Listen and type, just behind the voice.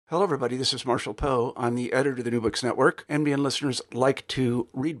Hello, everybody. This is Marshall Poe. I'm the editor of the New Books Network. NBN listeners like to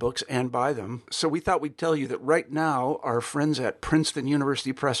read books and buy them. So we thought we'd tell you that right now, our friends at Princeton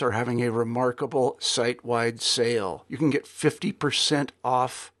University Press are having a remarkable site-wide sale. You can get 50%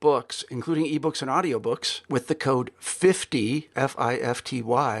 off books, including ebooks and audiobooks, with the code 50,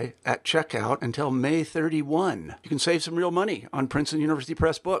 F-I-F-T-Y, at checkout until May 31. You can save some real money on Princeton University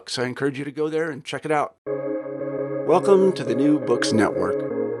Press books. I encourage you to go there and check it out. Welcome to the New Books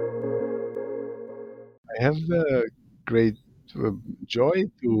Network. I have a great joy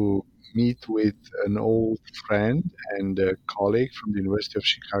to meet with an old friend and a colleague from the University of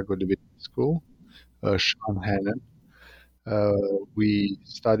Chicago Divinity School, Sean Hannon. We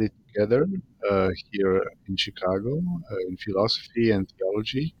studied together here in Chicago in philosophy and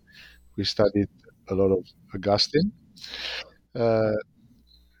theology. We studied a lot of Augustine. Uh,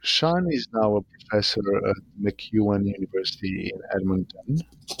 Sean is now a professor at MacEwan University in Edmonton,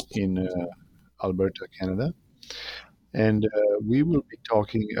 in Alberta, Canada. And we will be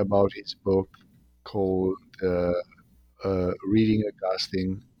talking about his book called Reading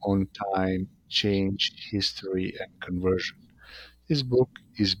Augustine on Time, Change, History, and Conversion. This book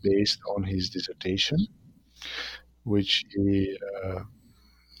is based on his dissertation, which he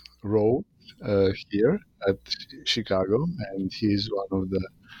wrote here at Chicago, and he is one of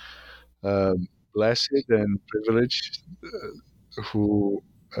the blessed and privileged who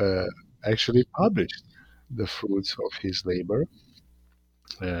actually published the fruits of his labor.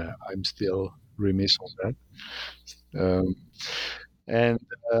 I'm still remiss on that. And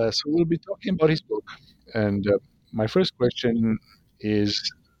so we'll be talking about his book. And my first question is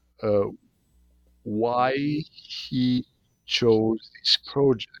uh, why he chose this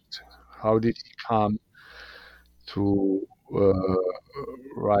project. How did he come to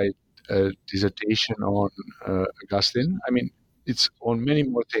write a dissertation on Augustine? I mean, it's on many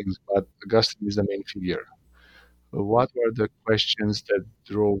more things, but Augustine is the main figure. What were the questions that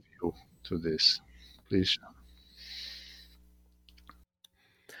drove you to this? Please.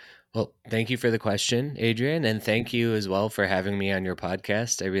 Well, thank you for the question, Adrian, and thank you as well for having me on your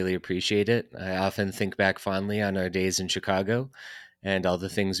podcast. I really appreciate it. I often think back fondly on our days in Chicago and all the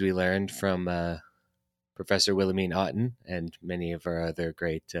things we learned from Professor Wilhelmine Otten and many of our other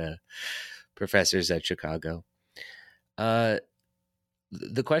great professors at Chicago.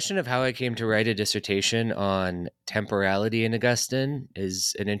 The question of how I came to write a dissertation on temporality in Augustine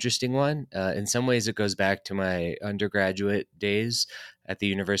is an interesting one. In some ways, it goes back to my undergraduate days at the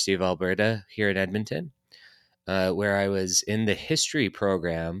University of Alberta here in Edmonton, where I was in the history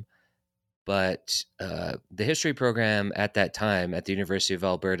program. But the history program at that time at the University of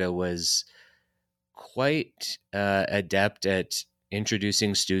Alberta was quite adept at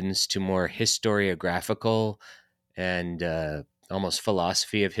introducing students to more historiographical and almost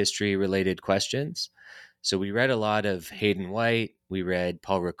philosophy of history related questions. So we read a lot of Hayden White, we read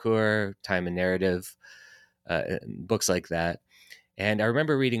Paul Ricoeur, Time and Narrative, books like that. And I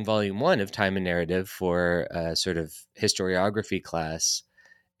remember reading volume 1 of Time and Narrative for a sort of historiography class.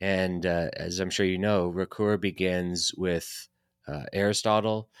 And as I'm sure you know, Ricoeur begins with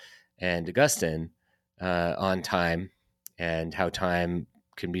Aristotle and Augustine on time and how time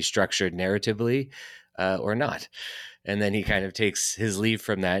can be structured narratively or not. And then he kind of takes his leave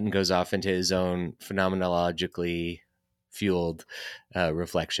from that and goes off into his own phenomenologically fueled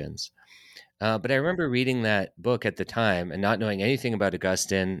reflections. But I remember reading that book at the time and not knowing anything about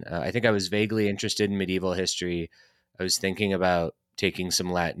Augustine. I think I was vaguely interested in medieval history. I was thinking about taking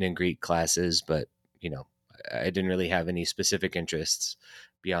some Latin and Greek classes, but I didn't really have any specific interests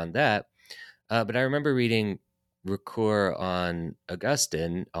beyond that. But I remember reading Ricoeur on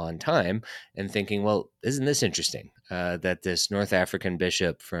Augustine on time and thinking, well, isn't this interesting that this North African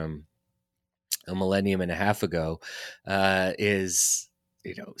bishop from a millennium and a half ago is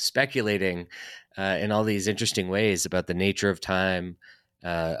speculating in all these interesting ways about the nature of time,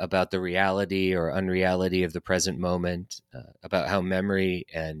 about the reality or unreality of the present moment, about how memory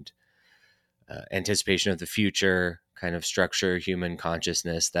and anticipation of the future kind of structure human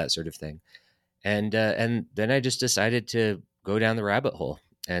consciousness, that sort of thing. And then I just decided to go down the rabbit hole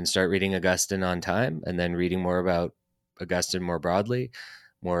and start reading Augustine on time, and then reading more about Augustine more broadly,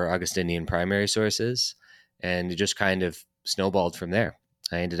 more Augustinian primary sources, and it just kind of snowballed from there.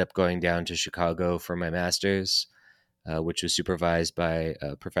 I ended up going down to Chicago for my master's, which was supervised by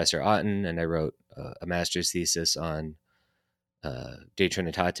Professor Otten, and I wrote a master's thesis on De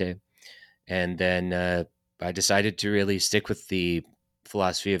Trinitate. And then I decided to really stick with the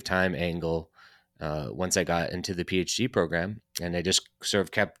philosophy of time angle once I got into the PhD program. And I just sort of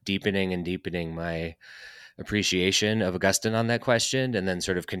kept deepening and deepening my appreciation of Augustine on that question, and then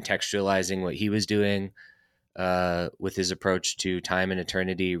sort of contextualizing what he was doing with his approach to time and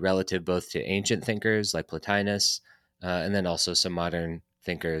eternity relative both to ancient thinkers like Plotinus, and then also some modern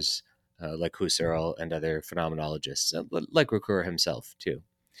thinkers like Husserl and other phenomenologists, like Ricoeur himself too.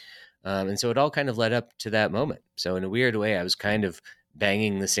 And so it all kind of led up to that moment. So in a weird way, I was kind of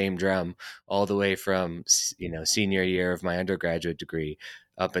banging the same drum all the way from senior year of my undergraduate degree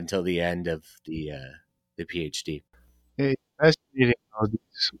up until the end of the PhD. It's fascinating how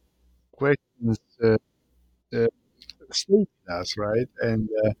these questions uh, stay with us, right? And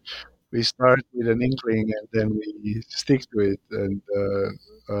we start with an inkling and then we stick to it, and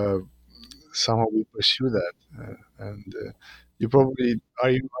somehow we pursue that. And you probably are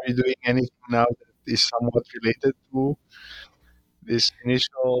you doing anything now that is somewhat related to this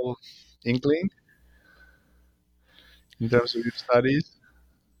initial inkling in terms of your studies?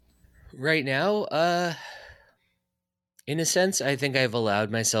 Right now, in a sense, I think I've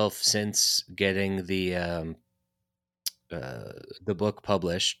allowed myself, since getting the book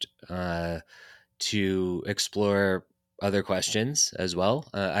published, to explore other questions as well.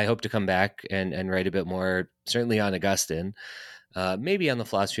 I hope to come back and write a bit more, certainly on Augustine, maybe on the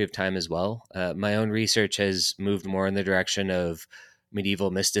philosophy of time as well. My own research has moved more in the direction of medieval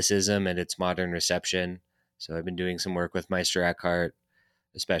mysticism and its modern reception. So I've been doing some work with Meister Eckhart,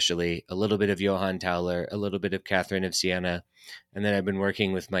 especially a little bit of Johann Tauler, a little bit of Catherine of Siena. And then I've been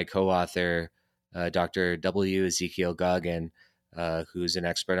working with my co-author, Dr. W. Ezekiel Goggin, who's an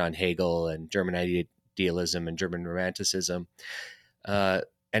expert on Hegel and German idealism and German romanticism. And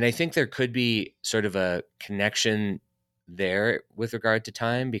I think there could be sort of a connection there with regard to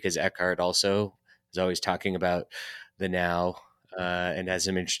time, because Eckhart also is always talking about the now, and has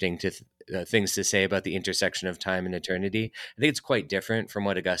some interesting things to say about the intersection of time and eternity. I think it's quite different from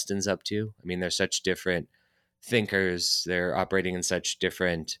what Augustine's up to. I mean, they're such different thinkers. They're operating in such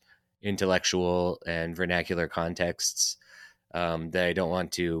different intellectual and vernacular contexts, that I don't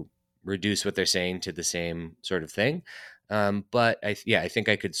want to reduce what they're saying to the same sort of thing. But I think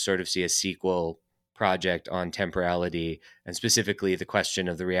I could sort of see a sequel project on temporality, and specifically the question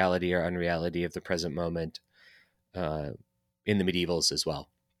of the reality or unreality of the present moment, in the medievals as well.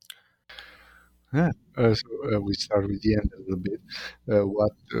 Yeah. So we start with the end a little bit.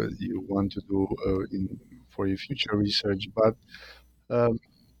 What you want to do for your future research, but um,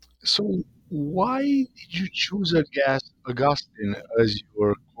 so why did you choose Augustine as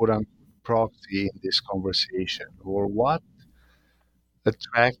your quote unquote proxy in this conversation, or what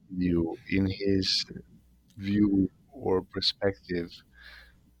attracted you in his view or perspective?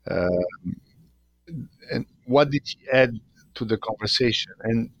 Uh, and what did he add to the conversation?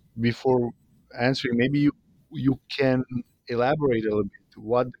 And before answering, maybe you can elaborate a little bit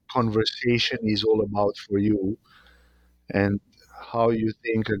what the conversation is all about for you, and how you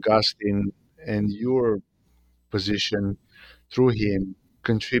think Augustine and your position through him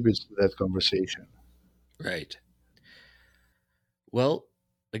contributes to that conversation. Right. Well,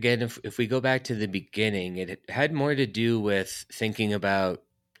 again, if we go back to the beginning, it had more to do with thinking about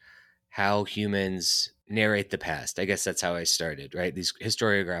how humans narrate the past. I guess that's how I started, right? These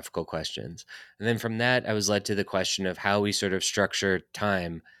historiographical questions. And then from that, I was led to the question of how we sort of structure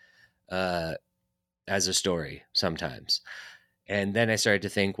time uh, as a story sometimes. And then I started to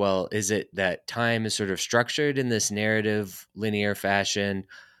think, well, is it that time is sort of structured in this narrative, linear fashion?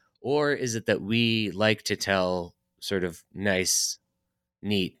 Or is it that we like to tell sort of nice,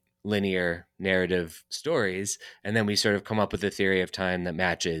 neat, linear narrative stories, and then we sort of come up with a theory of time that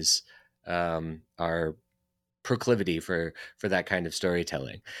matches our proclivity for that kind of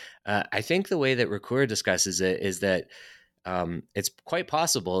storytelling? I think the way that Ricoeur discusses it is that it's quite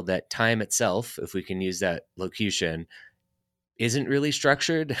possible that time itself, if we can use that locution, isn't really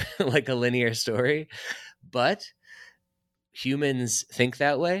structured like a linear story, but humans think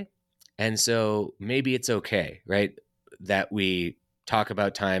that way. And so maybe it's okay, right, that we talk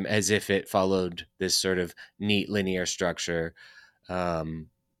about time as if it followed this sort of neat linear structure,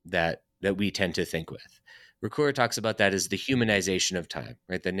 that we tend to think with. Ricoeur talks about that as the humanization of time,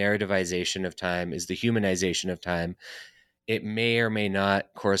 right? The narrativization of time is the humanization of time. It may or may not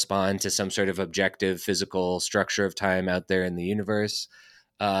correspond to some sort of objective physical structure of time out there in the universe.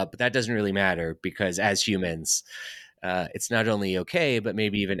 But that doesn't really matter, because as humans, it's not only okay, but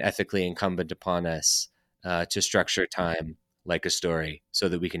maybe even ethically incumbent upon us to structure time like a story, so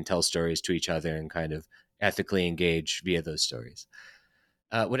that we can tell stories to each other and kind of ethically engage via those stories.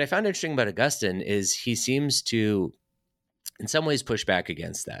 What I found interesting about Augustine is he seems to, in some ways, push back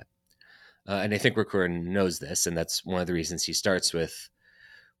against that. And I think Ricoeur knows this, and that's one of the reasons he starts with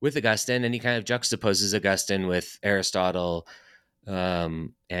with Augustine, and he kind of juxtaposes Augustine with Aristotle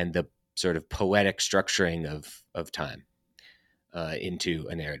and the sort of poetic structuring of time into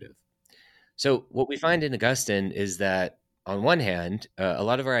a narrative. So what we find in Augustine is that, on one hand, a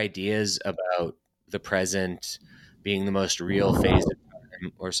lot of our ideas about the present being the most real phase of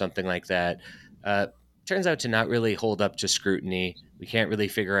time or something like that turns out to not really hold up to scrutiny. We can't really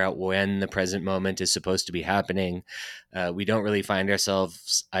figure out when the present moment is supposed to be happening. We don't really find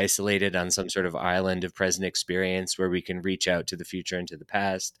ourselves isolated on some sort of island of present experience where we can reach out to the future and to the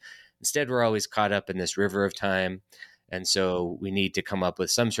past. Instead, we're always caught up in this river of time. And so we need to come up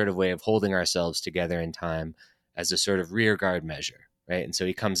with some sort of way of holding ourselves together in time as a sort of rear guard measure, right? And so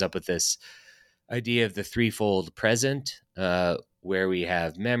he comes up with this idea of the threefold present, where we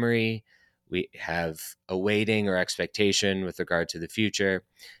have memory, we have awaiting or expectation with regard to the future,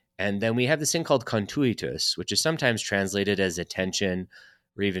 and then we have this thing called contuitus, which is sometimes translated as attention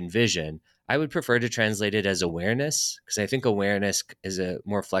or even vision. I would prefer to translate it as awareness, because I think awareness is a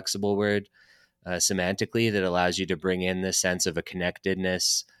more flexible word semantically that allows you to bring in the sense of a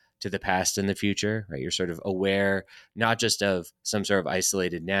connectedness to the past and the future, right? You're sort of aware, not just of some sort of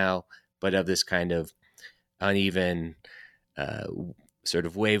isolated now, but of this kind of uneven sort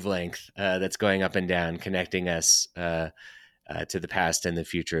of wavelength that's going up and down, connecting us to the past and the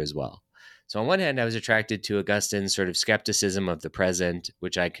future as well. So on one hand, I was attracted to Augustine's sort of skepticism of the present,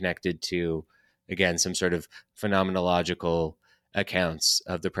 which I connected to, again, some sort of phenomenological accounts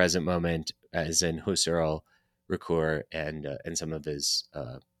of the present moment, as in Husserl, Ricoeur, and some of his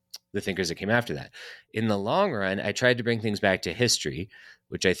the thinkers that came after that. In the long run, I tried to bring things back to history,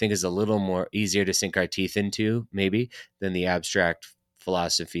 which I think is a little more easier to sink our teeth into, maybe, than the abstract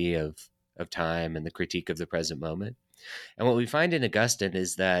philosophy of time and the critique of the present moment. And what we find in Augustine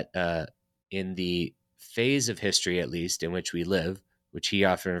is that in the phase of history, at least, in which we live, which he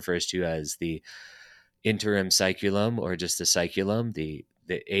often refers to as the interim saeculum, or just the saeculum, the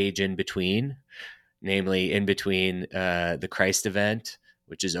age in between, namely in between the Christ event,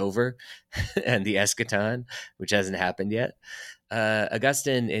 which is over, and the eschaton, which hasn't happened yet.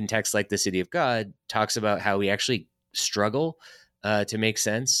 Augustine, in texts like The City of God, talks about how we actually struggle to make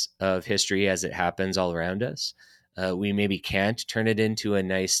sense of history as it happens all around us. We maybe can't turn it into a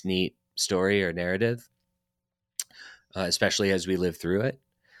nice, neat story or narrative, especially as we live through it.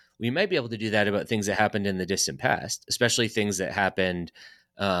 We might be able to do that about things that happened in the distant past, especially things that happened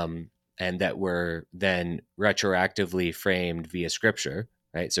and that were then retroactively framed via scripture,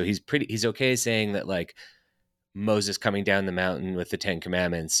 right? So he's okay saying that, like, Moses coming down the mountain with the 10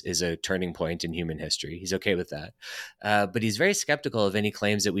 Commandments is a turning point in human history. He's okay with that. But he's very skeptical of any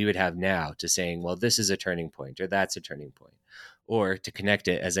claims that we would have now to saying, well, this is a turning point or that's a turning point, or to connect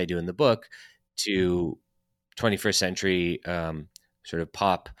it, as I do in the book, to 21st century sort of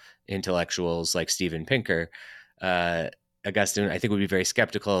pop intellectuals like Steven Pinker. Augustine, I think, would be very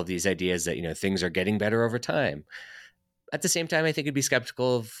skeptical of these ideas that, things are getting better over time. At the same time, I think he'd be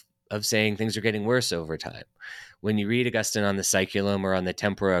skeptical of saying things are getting worse over time. When you read Augustine on the Saeculum or on the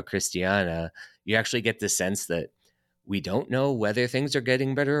Tempora Christiana, you actually get the sense that we don't know whether things are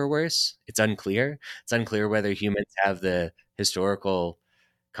getting better or worse. It's unclear. It's unclear whether humans have the historical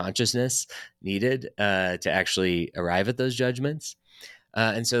consciousness needed to actually arrive at those judgments.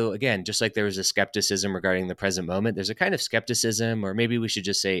 And so, again, just like there was a skepticism regarding the present moment, there's a kind of skepticism, or maybe we should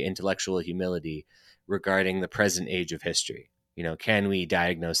just say intellectual humility, regarding the present age of history. Can we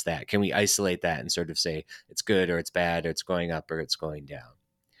diagnose that? Can we isolate that and sort of say it's good or it's bad or it's going up or it's going down?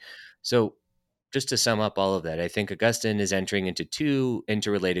 So just to sum up all of that, I think Augustine is entering into two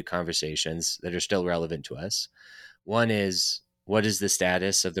interrelated conversations that are still relevant to us. One is, what is the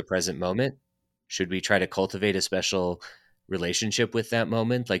status of the present moment? Should we try to cultivate a special relationship with that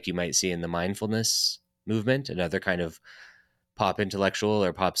moment, like you might see in the mindfulness movement, another kind of pop intellectual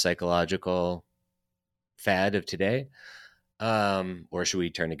or pop psychological fad of today? Or should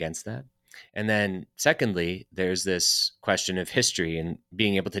we turn against that? And then secondly, there's this question of history and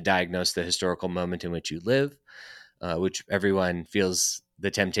being able to diagnose the historical moment in which you live, which everyone feels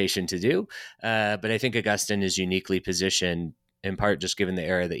the temptation to do. But I think Augustine is uniquely positioned, in part just given the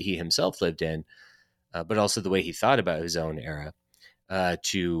era that he himself lived in, but also the way he thought about his own era,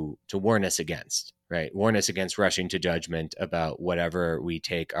 to warn us against, right? Warn us against rushing to judgment about whatever we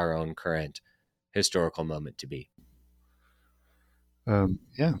take our own current historical moment to be.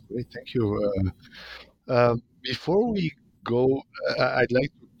 Yeah, great. Thank you. Before we go, I'd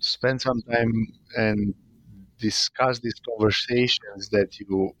like to spend some time and discuss these conversations that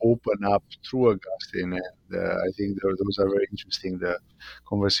you open up through Augustine. And I think those are very interesting. The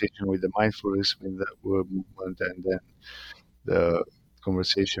conversation with the mindfulness movement, and then the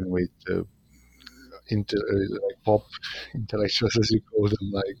conversation with like pop intellectuals, as you call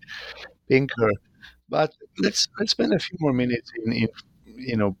them, like Pinker. But let's spend a few more minutes in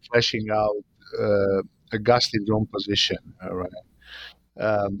fleshing out Augustine's own position, all right?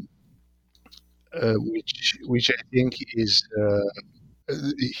 Um, which I think is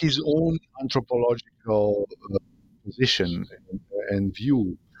his own anthropological position and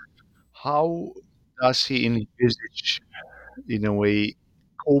view. How does he envisage, in a way,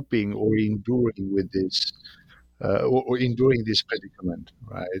 coping or enduring with this, or enduring this predicament,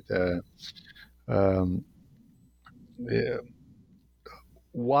 right? Um, yeah,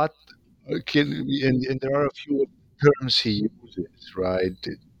 what can and there are a few terms he uses, right?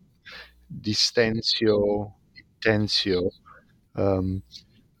 Distentio, intentio. Um,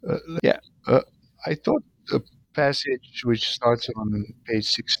 yeah, I thought a passage which starts on page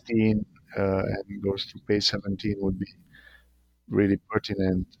 16 and goes to page 17 would be really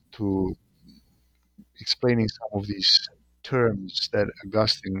pertinent to explaining some of these terms that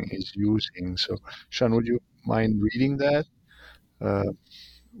Augustine is using. So, Sean, would you mind reading that?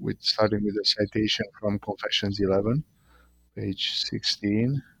 With starting with a citation from Confessions 11, page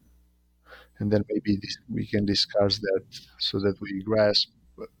 16, and then maybe we can discuss that so that we grasp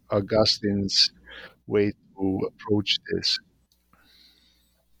Augustine's way to approach this.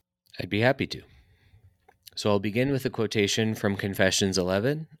 I'd be happy to. So I'll begin with a quotation from Confessions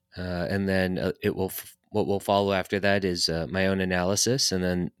 11, and then what will follow after that is my own analysis, and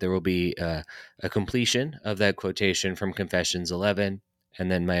then there will be a completion of that quotation from Confessions 11, and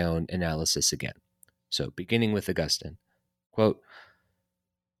then my own analysis again. So beginning with Augustine, quote,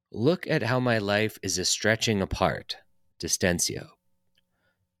 "Look at how my life is a stretching apart, distentio.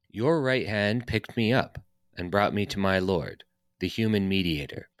 Your right hand picked me up and brought me to my Lord, the human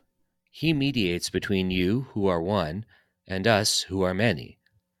mediator. He mediates between you who are one and us who are many.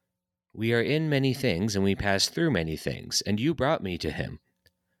 We are in many things and we pass through many things, and you brought me to him,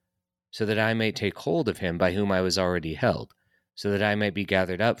 so that I might take hold of him by whom I was already held, so that I might be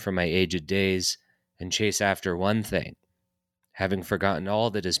gathered up from my aged days and chase after one thing, having forgotten all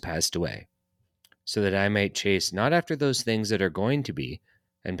that has passed away, so that I might chase not after those things that are going to be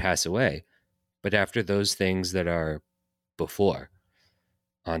and pass away, but after those things that are before,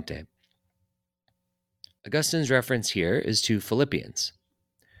 ante." Augustine's reference here is to Philippians.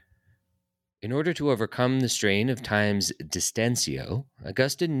 In order to overcome the strain of time's distentio,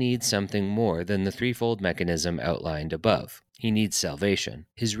 Augustine needs something more than the threefold mechanism outlined above. He needs salvation.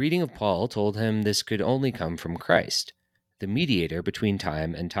 His reading of Paul told him this could only come from Christ, the mediator between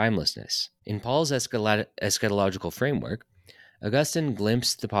time and timelessness. In Paul's eschatological framework, Augustine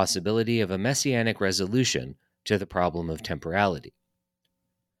glimpsed the possibility of a messianic resolution to the problem of temporality.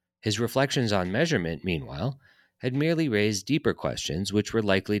 His reflections on measurement, meanwhile, had merely raised deeper questions which were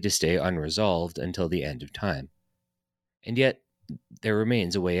likely to stay unresolved until the end of time. And yet, there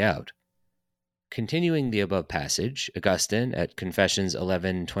remains a way out. Continuing the above passage, Augustine, at Confessions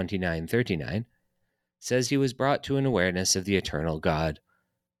 11:29-39, says he was brought to an awareness of the eternal God,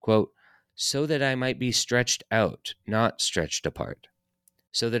 quote, "so that I might be stretched out, not stretched apart,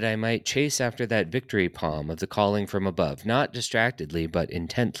 so that I might chase after that victory palm of the calling from above, not distractedly, but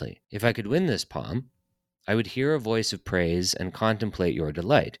intently. If I could win this palm, I would hear a voice of praise and contemplate your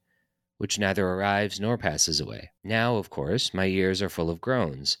delight, which neither arrives nor passes away. Now, of course, my ears are full of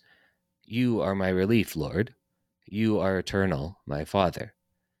groans. You are my relief, Lord. You are eternal, my Father.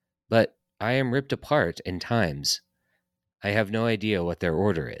 But I am ripped apart in times. I have no idea what their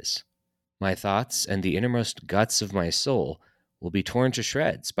order is. My thoughts and the innermost guts of my soul will be torn to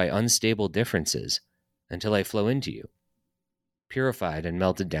shreds by unstable differences until I flow into you, purified and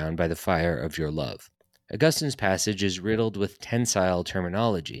melted down by the fire of your love." Augustine's passage is riddled with tensile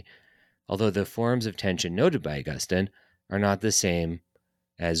terminology, although the forms of tension noted by Augustine are not the same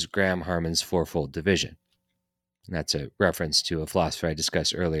as Graham Harman's fourfold division. And that's a reference to a philosopher I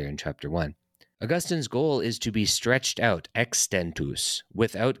discussed earlier in chapter 1. Augustine's goal is to be stretched out, extentus,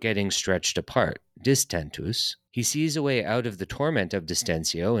 without getting stretched apart, distentus. He sees a way out of the torment of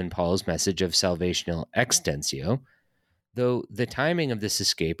distentio in Paul's message of salvational extensio, though the timing of this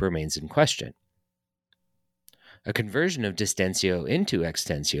escape remains in question. A conversion of distentio into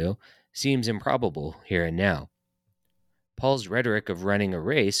extensio seems improbable here and now. Paul's rhetoric of running a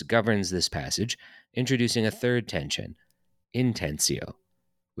race governs this passage, introducing a third tension, intentio,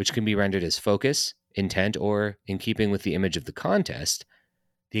 which can be rendered as focus, intent, or, in keeping with the image of the contest,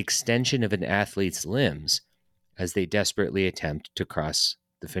 the extension of an athlete's limbs as they desperately attempt to cross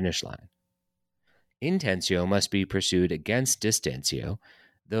the finish line. Intentio must be pursued against distentio,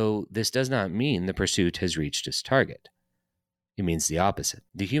 though this does not mean the pursuit has reached its target. it means the opposite.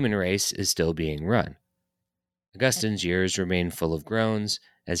 The human race is still being run. Augustine's years remain full of groans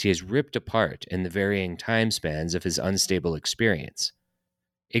as he is ripped apart in the varying time spans of his unstable experience,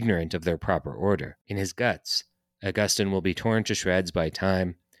 ignorant of their proper order. In his guts, Augustine will be torn to shreds by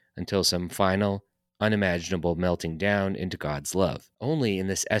time until some final, unimaginable melting down into God's love. Only in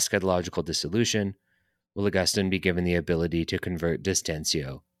this eschatological dissolution will Augustine be given the ability to convert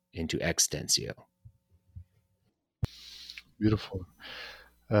distentio into extensio. Beautiful.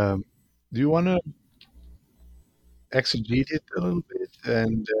 Do you want to exegete it a little bit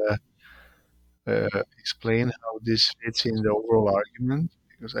and explain how this fits in the overall argument?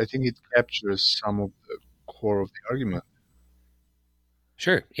 Because I think it captures some of the core of the argument.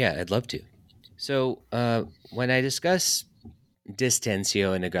 Sure, yeah, I'd love to. So when I discuss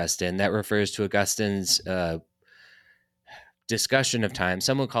distentio in Augustine, that refers to Augustine's discussion of time.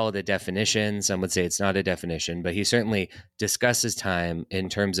 Some would call it a definition. Some would say it's not a definition, but he certainly discusses time in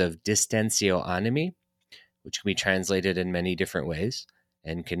terms of distentio animi, which can be translated in many different ways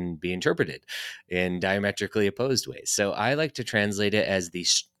and can be interpreted in diametrically opposed ways. So I like to translate it as the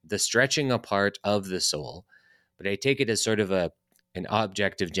stretching apart of the soul, but I take it as sort of an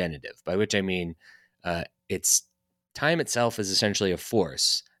objective genitive, by which I mean it's time itself is essentially a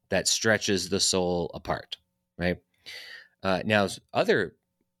force that stretches the soul apart, right? Now, other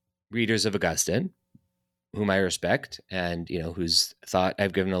readers of Augustine, whom I respect and whose thought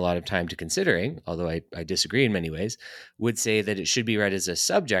I've given a lot of time to considering, although I disagree in many ways, would say that it should be read as a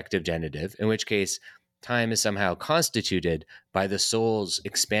subjective genitive, in which case time is somehow constituted by the soul's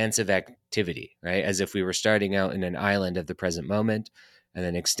expansive activity, right? As if we were starting out in an island of the present moment and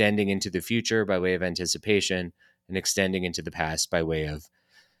then extending into the future by way of anticipation and extending into the past by way of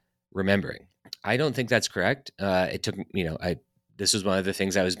remembering. I don't think that's correct. It took, this was one of the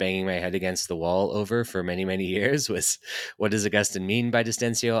things I was banging my head against the wall over for many, many years was, what does Augustine mean by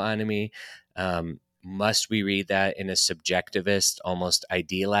distentio animi? Must we read that in a subjectivist, almost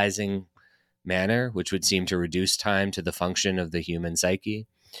idealizing manner, which would seem to reduce time to the function of the human psyche?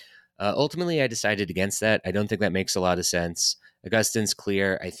 Ultimately, I decided against that. I don't think that makes a lot of sense. Augustine's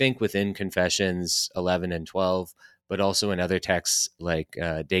clear, I think, within Confessions 11 and 12, but also in other texts like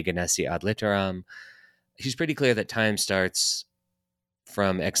De Genesi ad Litteram. He's pretty clear that time starts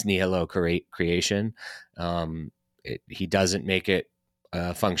from ex nihilo creation. He doesn't make it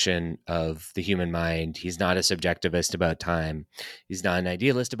a function of the human mind. He's not a subjectivist about time. He's not an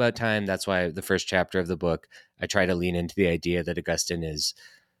idealist about time. That's why the first chapter of the book, I try to lean into the idea that Augustine is,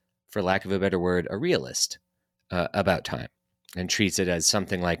 for lack of a better word, a realist about time, and treats it as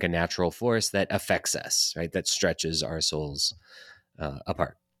something like a natural force that affects us, right? That stretches our souls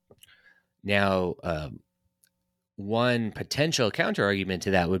apart. Now, one potential counter-argument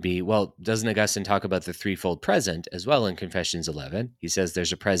to that would be, well, doesn't Augustine talk about the threefold present as well in Confessions 11? He says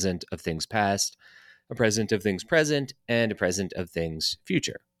there's a present of things past, a present of things present, and a present of things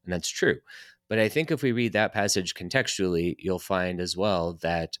future. And that's true. But I think if we read that passage contextually, you'll find as well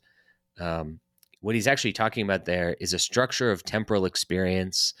that what he's actually talking about there is a structure of temporal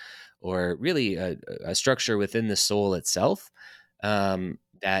experience, or really a structure within the soul itself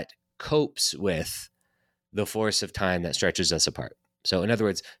that copes with the force of time that stretches us apart. So in other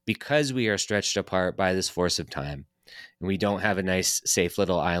words, because we are stretched apart by this force of time, and we don't have a nice, safe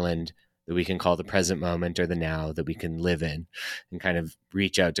little island that we can call the present moment or the now that we can live in and kind of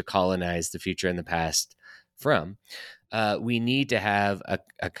reach out to colonize the future and the past from, we need to have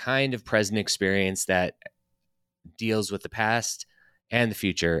a kind of present experience that deals with the past and the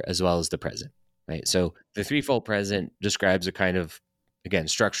future as well as the present, right? So the threefold present describes a kind of, again,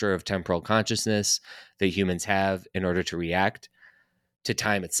 structure of temporal consciousness that humans have in order to react to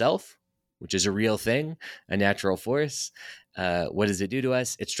time itself, which is a real thing, a natural force. What does it do to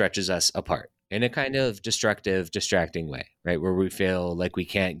us? It stretches us apart in a kind of destructive, distracting way, right? Where we feel like we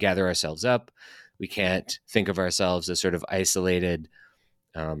can't gather ourselves up. We can't think of ourselves as sort of isolated,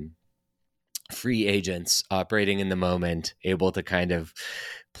 free agents operating in the moment, able to kind of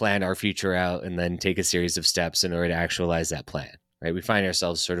plan our future out and then take a series of steps in order to actualize that plan, right? We find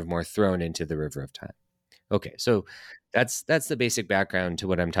ourselves sort of more thrown into the river of time. Okay, so that's the basic background to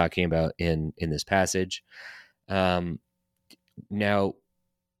what I'm talking about in this passage. Now,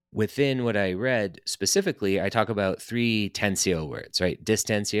 within what I read specifically, I talk about three tensio words, right?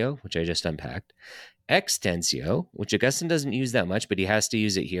 Distentio, which I just unpacked. Extensio, which Augustine doesn't use that much, but he has to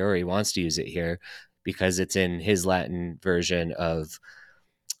use it here, or he wants to use it here because it's in his Latin version of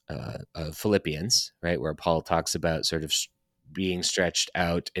Philippians, right? Where Paul talks about sort of being stretched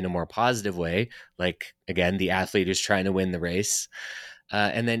out in a more positive way. Like, again, the athlete who's trying to win the race.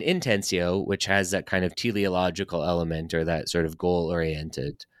 And then intensio, which has that kind of teleological element or that sort of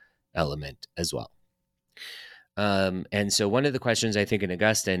goal-oriented element as well. And so one of the questions I think in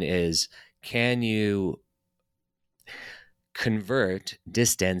Augustine is, can you convert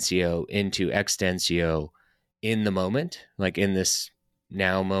distensio into extensio in the moment, like in this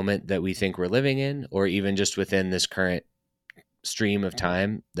now moment that we think we're living in, or even just within this current stream of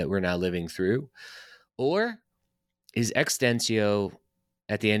time that we're now living through? Or is extensio,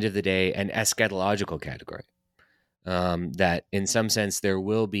 at the end of the day, an eschatological category? That in some sense there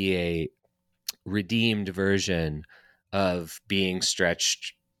will be a redeemed version of being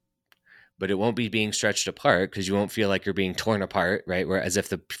stretched, but it won't be being stretched apart because you won't feel like you're being torn apart, right? Where as if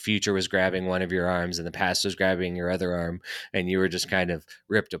the future was grabbing one of your arms and the past was grabbing your other arm and you were just kind of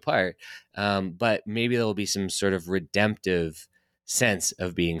ripped apart. But maybe there'll be some sort of redemptive sense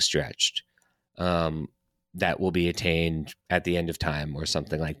of being stretched that will be attained at the end of time or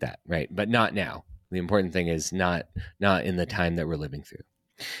something like that, right? But not now. The important thing is not in the time that we're living through.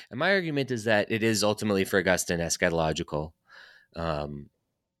 And my argument is that it is ultimately for Augustine eschatological.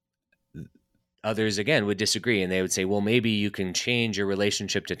 Others, again, would disagree, and they would say, well, maybe you can change your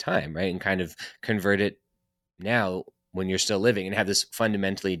relationship to time, right? And kind of convert it now when you're still living and have this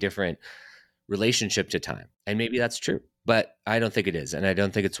fundamentally different relationship to time. And maybe that's true, but I don't think it is. And I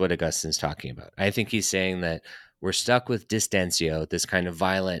don't think it's what Augustine's talking about. I think he's saying that we're stuck with distensio, this kind of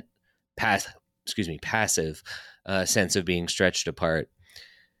violent, passive sense of being stretched apart.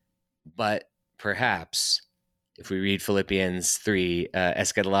 But perhaps if we read Philippians 3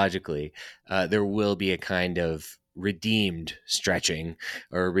 eschatologically, there will be a kind of redeemed stretching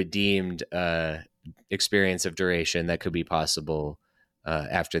or redeemed experience of duration that could be possible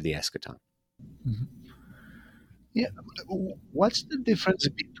after the eschaton. Mm-hmm. Yeah. What's the difference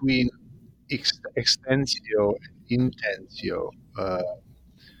between extensio and intensio?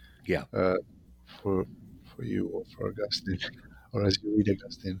 For you or for Augustine, or as you read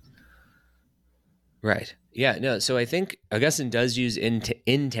Augustine. Right. Yeah. No. So I think Augustine does use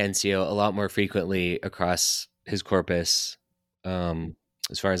intensio a lot more frequently across his corpus,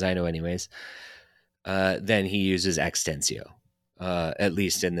 as far as I know, anyways, than he uses extensio. At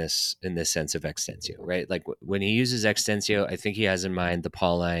least in this sense of extensio, right? Like when he uses extensio, I think he has in mind the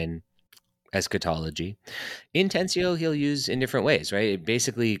Pauline eschatology. Intensio he'll use in different ways, right? It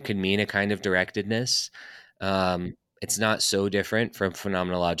basically could mean a kind of directedness. It's not so different from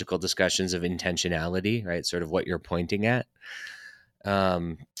phenomenological discussions of intentionality, right? Sort of what you're pointing at.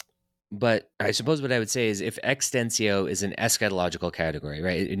 But I suppose what I would say is if extensio is an eschatological category,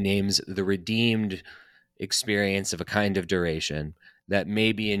 right? It names the redeemed experience of a kind of duration that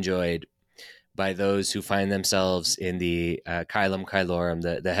may be enjoyed by those who find themselves in the caelum caelorum,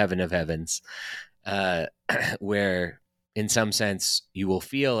 the heaven of heavens, where in some sense you will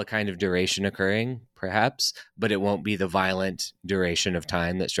feel a kind of duration occurring, perhaps, but it won't be the violent duration of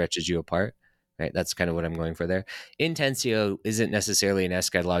time that stretches you apart. Right? That's kind of what I'm going for there. Intensio isn't necessarily an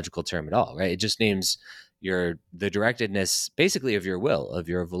eschatological term at all, right? It just names the directedness, basically, of your will, of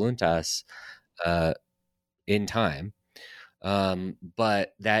your voluntas, in time.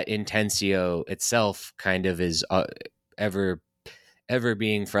 But that intensio itself kind of is ever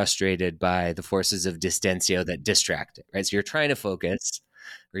being frustrated by the forces of distensio that distract it, right? So you're trying to focus,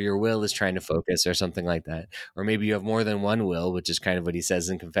 or your will is trying to focus, or something like that. Or maybe you have more than one will, which is kind of what he says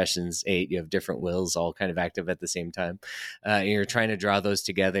in Confessions 8. You have different wills all kind of active at the same time. And you're trying to draw those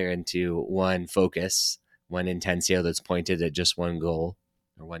together into one focus, one intensio that's pointed at just one goal,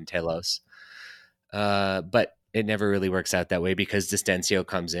 or one telos. But it never really works out that way because distensio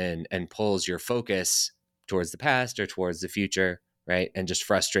comes in and pulls your focus towards the past or towards the future, right? And just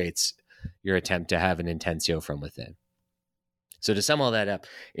frustrates your attempt to have an intensio from within. So to sum all that up,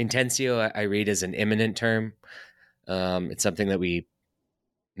 intensio I read as an imminent term. It's something that we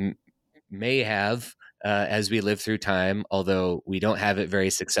may have as we live through time, although we don't have it very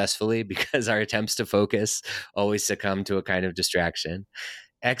successfully because our attempts to focus always succumb to a kind of distraction.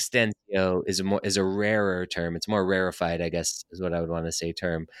 Extensio is a rarer term. It's more rarefied, I guess, is what I would want to say,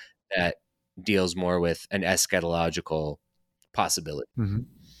 term that deals more with an eschatological possibility. Mm-hmm.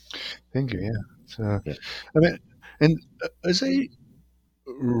 Thank you. Yeah. So, yeah. I mean, and as I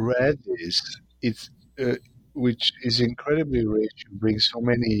read this, it's which is incredibly rich, brings so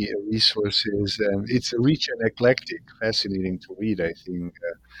many resources, and it's rich and eclectic, fascinating to read. I think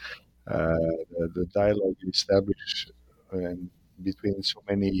the dialogue established between so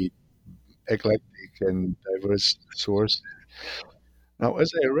many eclectic and diverse sources. Now,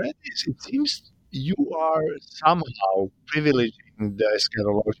 as I read this, it seems you are somehow privileging the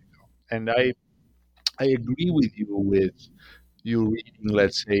eschatological, and I agree with you with you reading,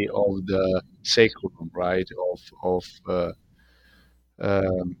 let's say, of the seculum, right?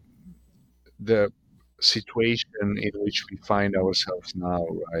 Um, the situation in which we find ourselves now,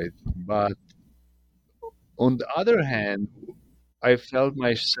 right? But on the other hand, I felt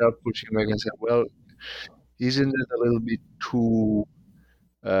myself pushing back and said, well, isn't it a little bit too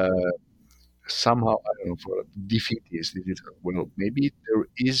uh, somehow, I don't know, for defeatist? Is it, well, maybe there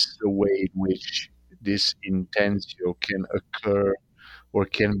is a way in which this intensio can occur or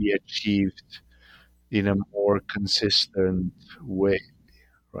can be achieved in a more consistent way,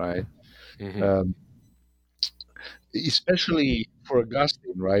 right? Hmm. Um, especially for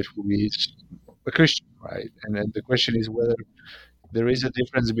Augustine, right, who is a Christian, right? And then the question is whether there is a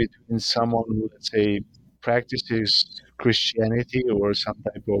difference between someone who, let's say, practices Christianity or some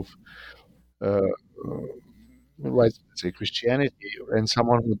type of, right, let's say Christianity, and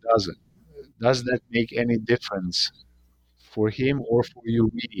someone who doesn't. Does that make any difference for him or for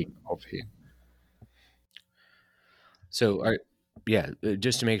you reading of him? So, yeah,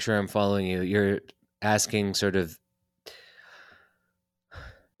 just to make sure I'm following you, you're asking sort of,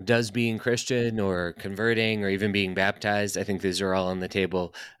 does being Christian or converting or even being baptized, I think these are all on the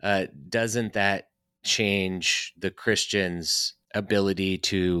table, doesn't that change the Christian's ability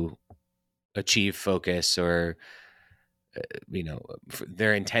to achieve focus or,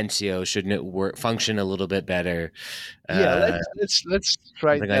 their intensio, shouldn't it function a little bit better? Yeah, Uh, let's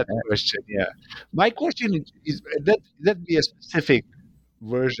try Something like that that. question. Yeah, my question is that be a specific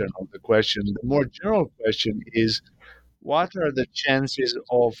version of the question. The more general question is, what are the chances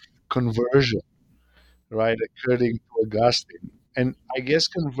of conversion, right, according to Augustine? And I guess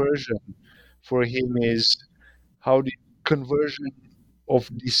conversion for him is how the conversion of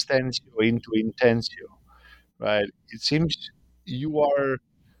distentio into intensio, right? It seems you are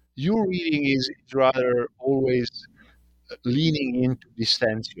your reading is rather always leaning into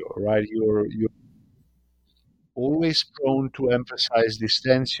distentio, right? You're always prone to emphasize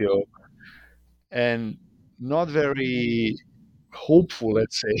distentio and not very hopeful,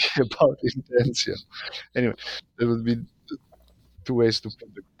 let's say, about intensio. Anyway, there would be two ways to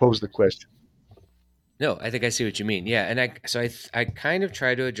pose the question. No, I think I see what you mean. Yeah, and I kind of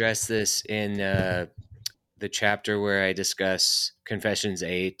try to address this in the chapter where I discuss Confessions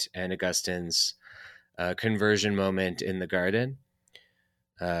 8 and Augustine's conversion moment in the garden.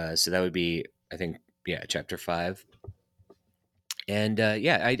 So that would be, I think, yeah, chapter 5. And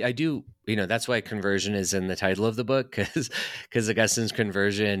yeah, I do. That's why conversion is in the title of the book, because Augustine's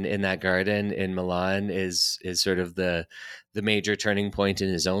conversion in that garden in Milan is sort of the major turning point in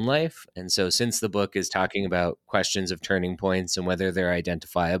his own life. And so, since the book is talking about questions of turning points and whether they're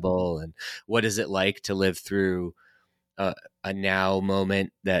identifiable, and what is it like to live through a now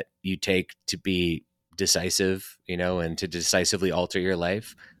moment that you take to be decisive, and to decisively alter your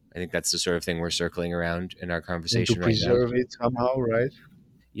life. I think that's the sort of thing we're circling around in our And to conversation right now. preserve it somehow, right?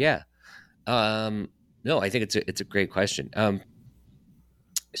 Yeah. Um, no, I think it's a great question.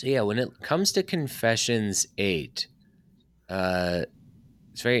 So yeah, when it comes to Confessions 8, uh,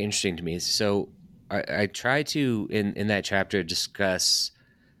 it's very interesting to me. So I try to in that chapter discuss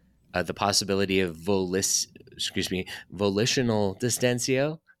the possibility of volitional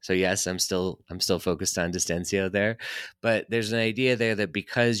distentio. So yes, I'm still focused on distentio there, but there's an idea there that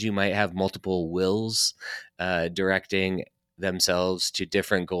because you might have multiple wills directing themselves to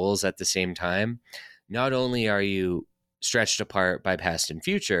different goals at the same time, not only are you stretched apart by past and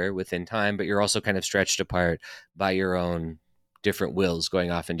future within time, but you're also kind of stretched apart by your own different wills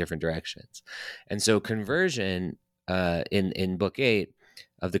going off in different directions. And so conversion in book 8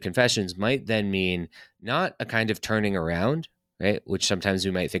 of the Confessions might then mean not a kind of turning around, right? Which sometimes we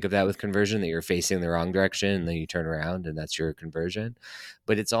might think of that with conversion, that you're facing the wrong direction and then you turn around and that's your conversion.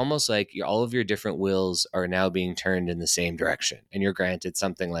 But it's almost like all of your different wills are now being turned in the same direction, and you're granted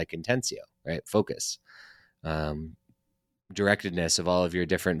something like intensio, right? Focus, um, directedness of all of your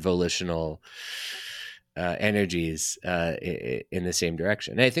different volitional energies in the same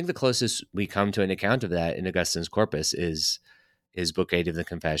direction. And I think the closest we come to an account of that in Augustine's Corpus is Book 8 of the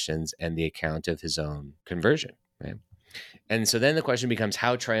Confessions and the account of his own conversion, right? And so then the question becomes,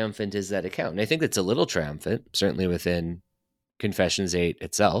 how triumphant is that account? And I think it's a little triumphant, certainly within Confessions 8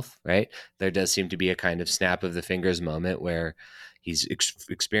 itself, right? There does seem to be a kind of snap of the fingers moment where he's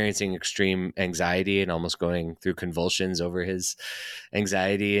experiencing extreme anxiety and almost going through convulsions over his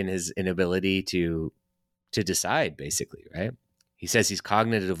anxiety and his inability to decide, basically, right? He says he's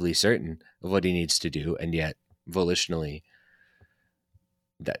cognitively certain of what he needs to do, and yet volitionally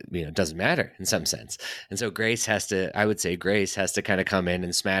that, doesn't matter in some sense. And so I would say grace has to kind of come in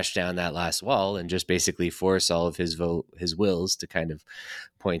and smash down that last wall and just basically force all of his wills to kind of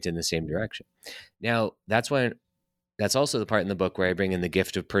point in the same direction. Now, that's also the part in the book where I bring in the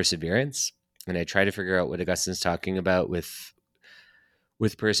gift of perseverance, and I try to figure out what Augustine's talking about with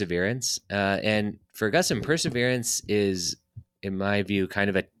perseverance. And for Augustine, perseverance is, in my view, kind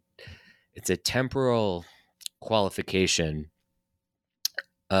of it's a temporal qualification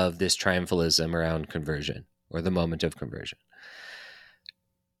of this triumphalism around conversion, or the moment of conversion.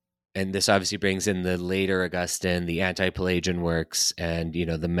 And this obviously brings in the later Augustine, the anti-Pelagian works, and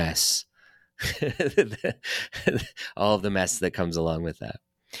the mess, all of the mess that comes along with that.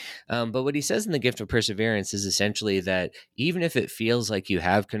 But what he says in the gift of perseverance is essentially that even if it feels like you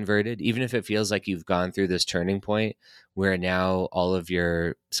have converted, even if it feels like you've gone through this turning point where now all of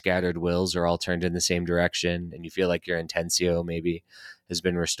your scattered wills are all turned in the same direction, and you feel like your intensio maybe has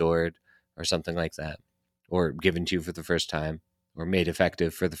been restored or something like that, or given to you for the first time, or made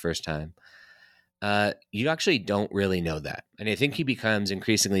effective for the first time, you actually don't really know that. And I think he becomes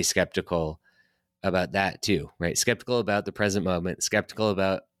increasingly skeptical about that too, right? Skeptical about the present moment, skeptical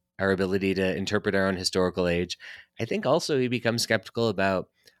about our ability to interpret our own historical age. I think also he becomes skeptical about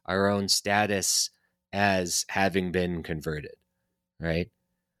our own status as having been converted, right?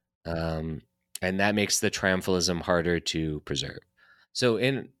 And that makes the triumphalism harder to preserve. So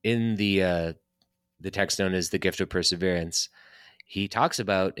in the text known as the Gift of Perseverance, he talks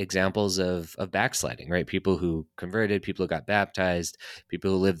about examples of backsliding, right? People who converted, people who got baptized,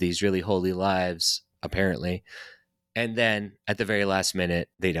 people who lived these really holy lives, apparently. And then at the very last minute,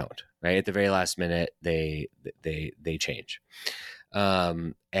 they don't, right? At the very last minute, they change.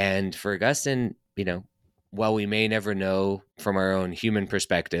 And for Augustine, while we may never know from our own human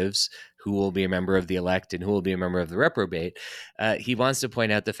perspectives who will be a member of the elect and who will be a member of the reprobate, he wants to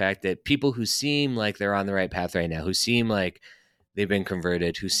point out the fact that people who seem like they're on the right path right now, who seem like they've been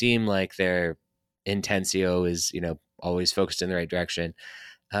converted, who seem like their intensio is, always focused in the right direction,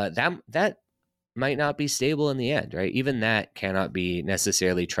 that might not be stable in the end, right? Even that cannot be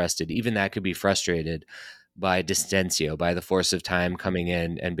necessarily trusted. Even that could be frustrated by distentio, by the force of time coming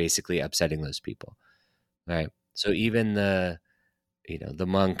in and basically upsetting those people, right? So even the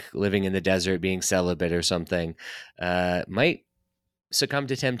monk living in the desert being celibate or something might succumb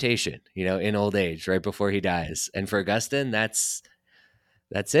to temptation, in old age, right before he dies. And for Augustine, that's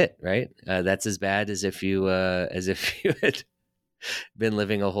it, right? That's as bad as if you had been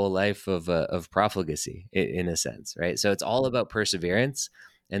living a whole life of profligacy, in a sense, right? So it's all about perseverance.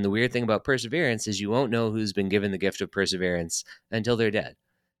 And the weird thing about perseverance is you won't know who's been given the gift of perseverance until they're dead.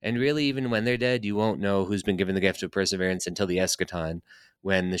 And really, even when they're dead, you won't know who's been given the gift of perseverance until the eschaton,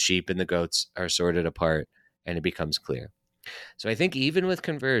 when the sheep and the goats are sorted apart and it becomes clear. So I think even with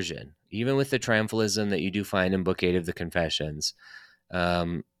conversion, even with the triumphalism that you do find in Book 8 of the Confessions,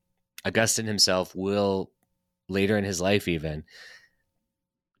 Augustine himself will, later in his life even,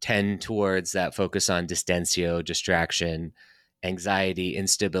 tend towards that focus on distentio, distraction, anxiety,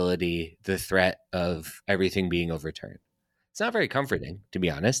 instability, the threat of everything being overturned. It's not very comforting, to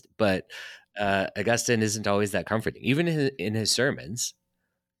be honest, but Augustine isn't always that comforting. Even in his sermons,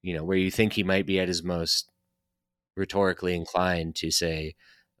 where you think he might be at his most rhetorically inclined to say,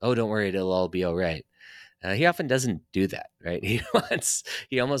 "Oh, don't worry, it'll all be all right." He often doesn't do that, right?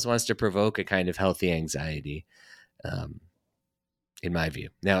 He almost wants to provoke a kind of healthy anxiety, in my view.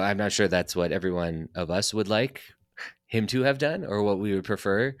 Now, I'm not sure that's what everyone of us would like him to have done, or what we would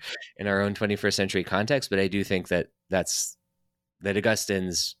prefer in our own 21st century context, but I do think that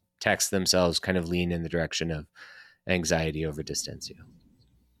Augustine's texts themselves kind of lean in the direction of anxiety over distentio.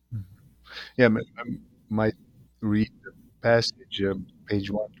 Yeah, I might read the passage, page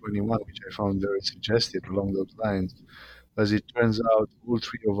 121, which I found very suggestive along those lines. As it turns out, all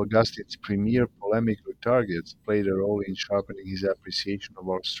three of Augustine's premier polemical targets played a role in sharpening his appreciation of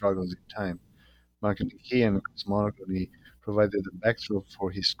our struggles in time. Manichaean cosmogony provided the backdrop for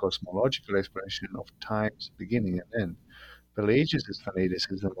his cosmological explanation of time's beginning and end. Pelagius'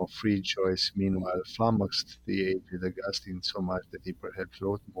 fanaticism of free choice, meanwhile, flummoxed the age with Augustine so much that he perhaps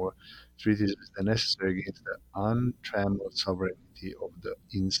wrote more treatises than necessary against the untrammeled sovereignty of the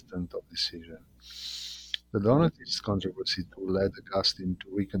instant of decision. The Donatist controversy too led Augustine to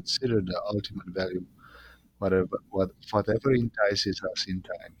reconsider the ultimate value, whatever entices us in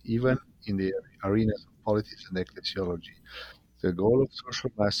time, even in the arenas of politics and ecclesiology. The goal of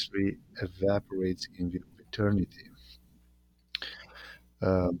social mastery evaporates in view of eternity.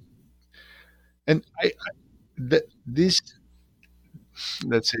 And this,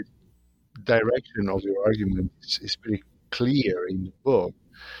 let's say, direction of your argument is pretty clear in the book.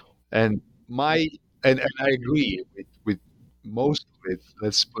 And my and I agree with most of it.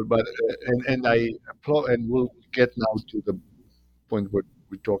 Let's put, but and I applaud, and we'll get now to the point where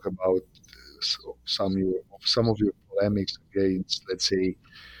we talk about some of your polemics against, let's say,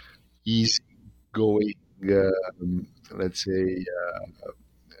 easy going, let's say,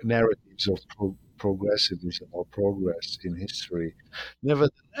 narratives of progressivism or progress in history.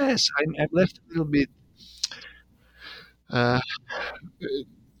 Nevertheless, I'm left a little bit. Uh,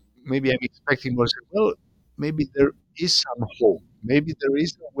 Maybe I'm expecting more. Well, maybe there is some hope. Maybe there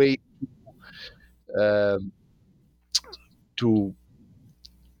is a way um, to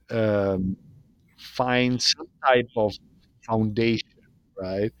um, find some type of foundation,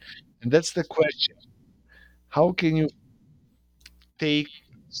 right? And that's the question. How can you take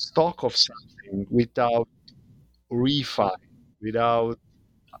stock of something without refine, without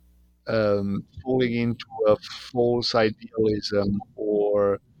falling into a false idealism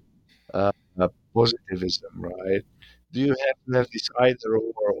or positivism, right? Do you have to have this either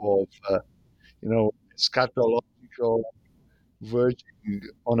or of, eschatological verging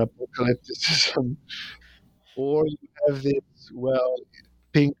on apocalypticism, or you have this, well,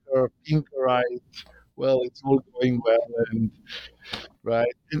 pinker eyed, well, it's all going well, and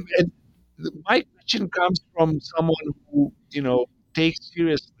right. And my question comes from someone who, takes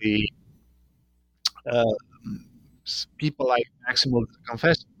seriously uh, people like Maximus the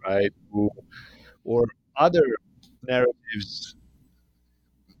Confessor, right? Who, or other narratives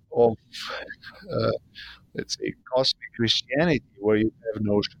of, uh, let's say, cosmic Christianity, where you have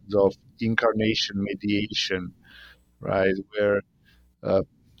notions of incarnation mediation, right? Uh,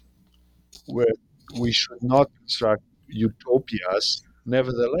 where we should not construct utopias.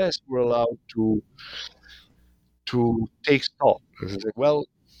 Nevertheless, we're allowed to take stock. It's like, well,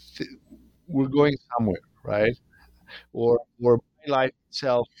 we're going somewhere, right? Or my life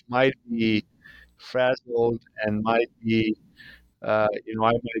itself might be frazzled and might be, I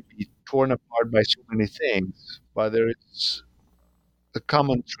might be torn apart by so many things, but there is a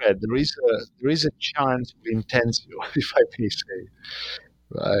common thread. There is a chance of intensio, if I may say.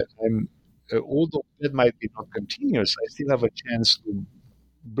 Right? Although that might be not continuous, I still have a chance to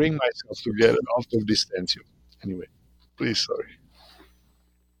bring myself together out of this tension. Anyway, please, sorry.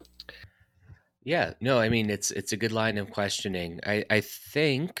 Yeah, no, I mean it's a good line of questioning. I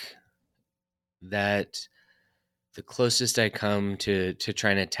think that the closest I come to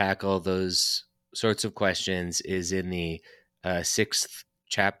trying to tackle those sorts of questions is in the sixth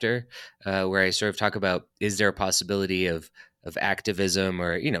chapter, where I sort of talk about, is there a possibility of activism,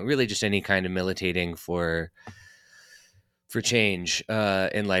 or really just any kind of militating for change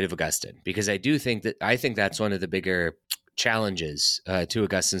in light of Augustine? Because I think that's one of the bigger challenges to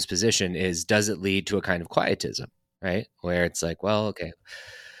Augustine's position is, does it lead to a kind of quietism, right? Where it's like, well, okay,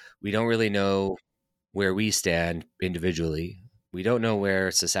 we don't really know where we stand individually. We don't know where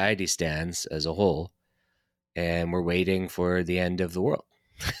society stands as a whole. And we're waiting for the end of the world.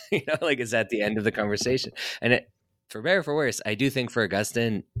 Like, is that the end of the conversation? And for better or for worse, I do think for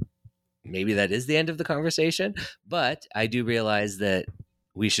Augustine, maybe that is the end of the conversation. But I do realize that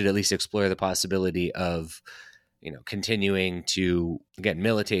we should at least explore the possibility of continuing to, again,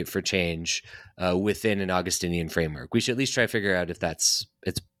 militate for change within an Augustinian framework. We should at least try to figure out if that's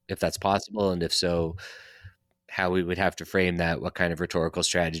possible, and if so, how we would have to frame that, what kind of rhetorical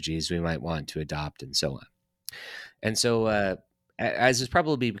strategies we might want to adopt, and so on. And so, as has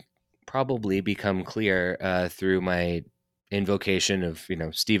probably become clear through my invocation of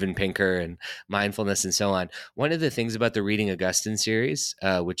Steven Pinker and mindfulness and so on, one of the things about the Reading Augustine series,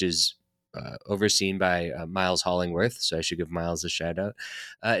 which is overseen by Miles Hollingworth, so I should give Miles a shout out,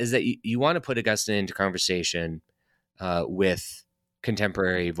 is that you want to put Augustine into conversation with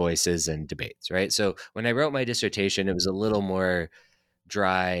contemporary voices and debates, right? So when I wrote my dissertation, it was a little more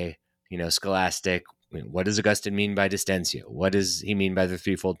dry, scholastic. What does Augustine mean by distentio? What does he mean by the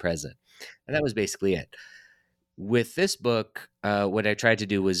threefold present? And that was basically it. With this book, what I tried to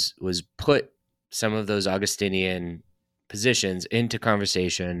do was put some of those Augustinian positions into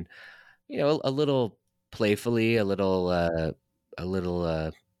conversation, a little playfully, a little, I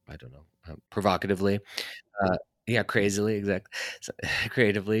don't know, provocatively, crazily, exactly,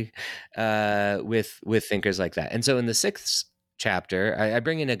 creatively, with thinkers like that. And so in the sixth chapter, I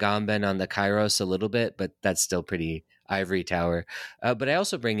bring in Agamben on the Kairos a little bit, but that's still pretty ivory tower. But I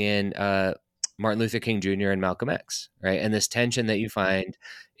also bring in Martin Luther King Jr. and Malcolm X, right? And this tension that you find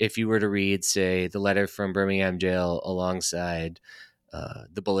if you were to read, say, the letter from Birmingham jail alongside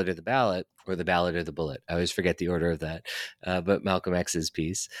The Bullet or the Ballot, or The Ballot or the Bullet. I always forget the order of that. But Malcolm X's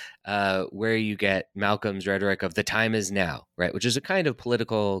piece, where you get Malcolm's rhetoric of the time is now, right? Which is a kind of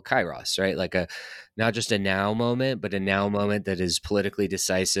political kairos, right? Like not just a now moment, but a now moment that is politically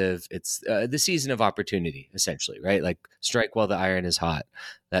decisive. It's the season of opportunity, essentially, right? Like strike while the iron is hot,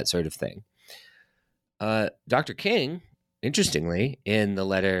 that sort of thing. Dr. King, interestingly, in the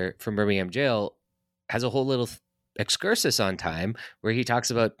letter from Birmingham jail, has a whole little excursus on time where he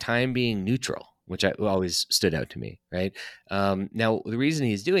talks about time being neutral, which always stood out to me, right? Now, the reason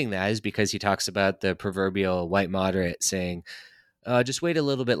he's doing that is because he talks about the proverbial white moderate saying, just wait a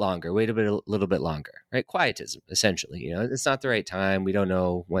little bit longer, little bit longer, right? Quietism, essentially. It's not the right time. We don't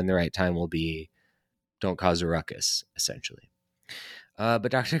know when the right time will be. Don't cause a ruckus, essentially.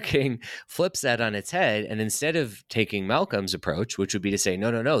 But Dr. King flips that on its head, and instead of taking Malcolm's approach, which would be to say,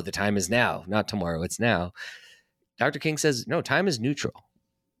 no, the time is now, not tomorrow, it's now, Dr. King says, no, time is neutral,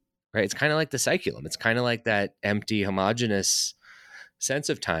 right? It's kind of like the cyclum. It's kind of like that empty, homogeneous sense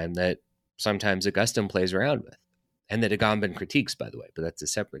of time that sometimes Augustine plays around with, and that Agamben critiques, by the way, but that's a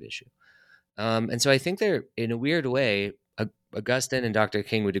separate issue. And so I think they're, in a weird way, Augustine and Dr.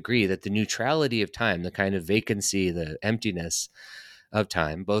 King would agree that the neutrality of time, the kind of vacancy, the emptiness of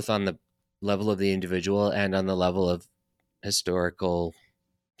time, both on the level of the individual and on the level of historical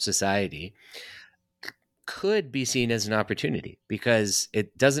society, could be seen as an opportunity, because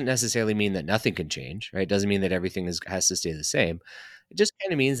it doesn't necessarily mean that nothing can change, right? It doesn't mean that everything has to stay the same. It just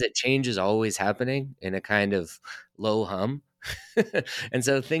kind of means that change is always happening in a kind of low hum. And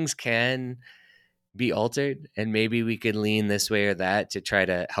so things can be altered, and maybe we could lean this way or that to try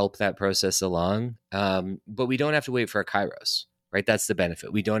to help that process along. But we don't have to wait for a kairos, right? That's the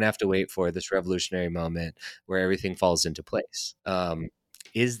benefit. We don't have to wait for this revolutionary moment where everything falls into place.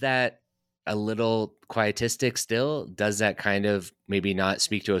 Is that a little quietistic still? Does that kind of maybe not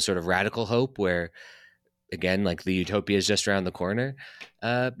speak to a sort of radical hope where, again, like the utopia is just around the corner?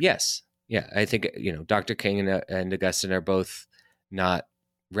 Yes. Yeah, I think, Dr. King and Augustine are both not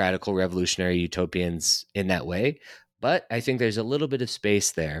radical revolutionary utopians in that way, but I think there's a little bit of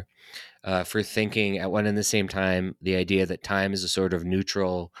space there for thinking at one and the same time the idea that time is a sort of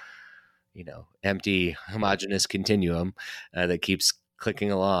neutral, empty, homogeneous continuum that keeps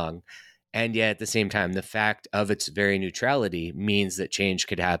clicking along. And yet at the same time, the fact of its very neutrality means that change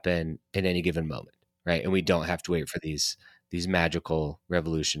could happen in any given moment, right? And we don't have to wait for these magical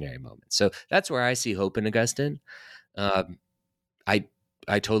revolutionary moments. So that's where I see hope in Augustine.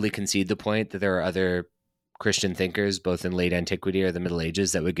 I totally concede the point that there are other Christian thinkers, both in late antiquity or the Middle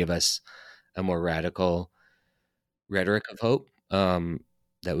Ages, that would give us a more radical rhetoric of hope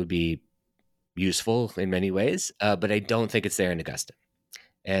that would be useful in many ways. But I don't think it's there in Augustine.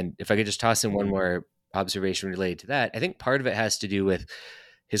 And if I could just toss in one more observation related to that, I think part of it has to do with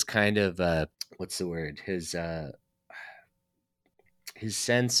his kind of, his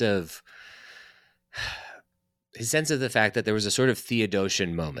sense of the fact that there was a sort of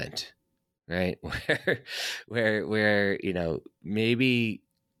Theodosian moment, right? Where maybe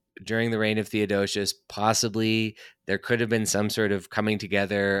during the reign of Theodosius, possibly there could have been some sort of coming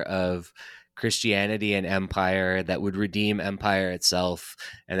together of Christianity and empire that would redeem empire itself,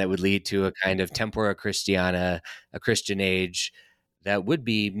 and that would lead to a kind of tempora Christiana, a Christian age that would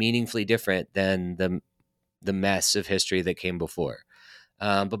be meaningfully different than the mess of history that came before.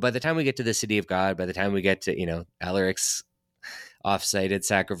 But by the time we get to the City of God, by the time we get to, Alaric's offsite at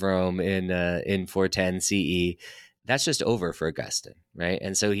Sac of Rome in 410 CE, that's just over for Augustine, right?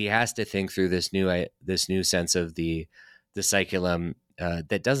 And so he has to think through this new sense of the cyclum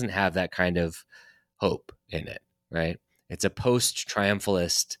that doesn't have that kind of hope in it, right? It's a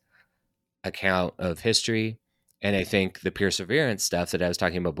post-triumphalist account of history. And I think the perseverance stuff that I was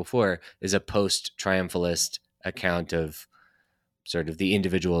talking about before is a post-triumphalist account of sort of the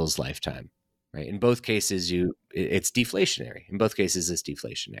individual's lifetime, right? In both cases, it's deflationary. In both cases, it's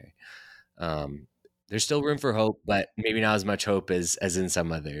deflationary. There's still room for hope, but maybe not as much hope as in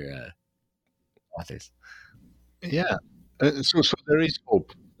some other authors. Yeah. So there is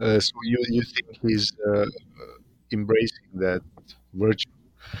hope. So you think he's embracing that virtue?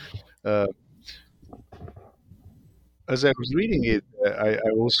 As I was reading it, I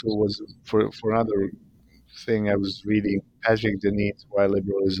also was for another thing. I was reading Patrick Deneen's "Why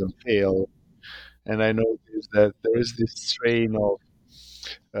Liberalism Failed," and I noticed that there is this strain of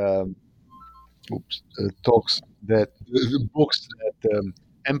talks that books that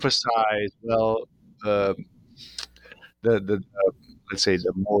emphasize the let's say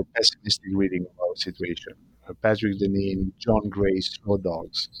the more pessimistic reading of our situation. Patrick Deneen, John Gray's Snow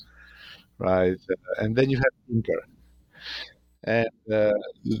Dogs, right? And then you have Pinker. and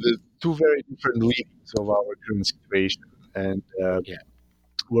the two very different readings of our current situation and Yeah.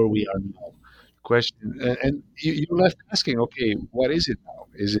 where we are now. Question, and you left asking, okay, what is it now?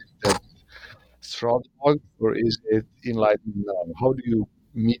 Is it that throttle or is it enlightened now? How do you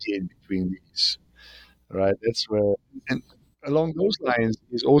mediate between these? Right. That's where, and along those lines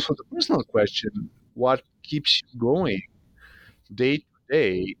is also the personal question: what keeps you going day to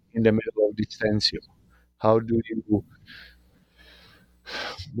day in the middle of distancia? How do you,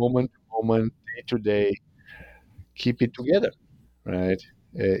 moment to moment, day to day, keep it together? Right.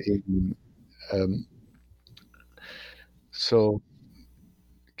 In, um, so,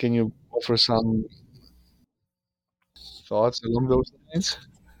 can you offer some thoughts along those lines?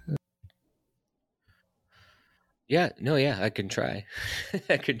 Yeah, no, yeah, I can try.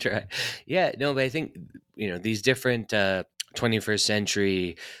 I can try. Yeah, no, but I think these different 21st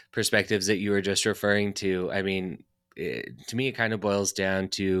century perspectives that you were just referring to. I mean, to me, it kind of boils down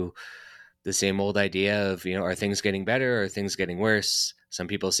to the same old idea of are things getting better or are things getting worse? Some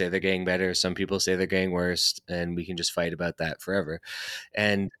people say they're getting better, some people say they're getting worse, and we can just fight about that forever.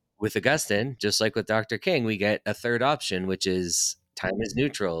 And with Augustine, just like with Dr. King, we get a third option, which is time is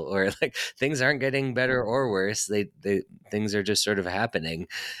neutral, or like things aren't getting better or worse. They things are just sort of happening,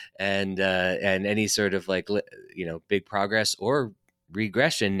 and any sort of like big progress or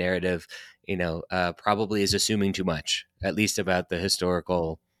regression narrative, probably is assuming too much, at least about the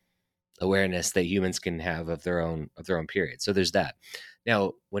historical awareness that humans can have of their own period. So there's that.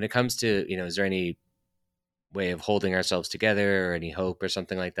 Now, when it comes to is there any way of holding ourselves together or any hope or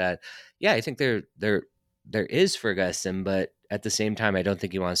something like that? Yeah, I think there is for Augustine, but at the same time, I don't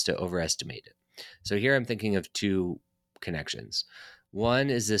think he wants to overestimate it. So here I'm thinking of two connections. One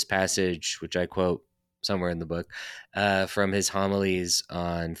is this passage, which I quote somewhere in the book, from his homilies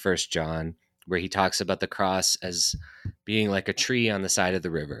on First John, where he talks about the cross as being like a tree on the side of the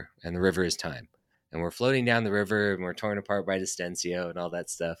river, and the river is time. And we're floating down the river, and we're torn apart by distentio and all that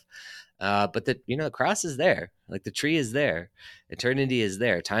stuff. But the cross is there, like the tree is there, eternity is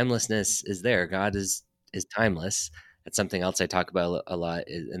there, timelessness is there. God is timeless. That's something else I talk about a lot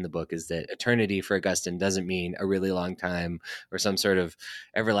in the book, is that eternity for Augustine doesn't mean a really long time or some sort of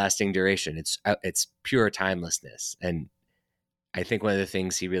everlasting duration. It's pure timelessness. And I think one of the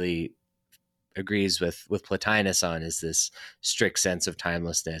things he really agrees with Plotinus on is this strict sense of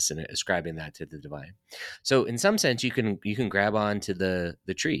timelessness and ascribing that to the divine. So in some sense, you can grab on to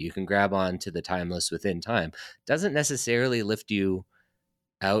the tree, you can grab on to the timeless within time. Doesn't necessarily lift you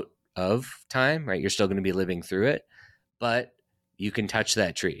out of time, right? You're still going to be living through it, but you can touch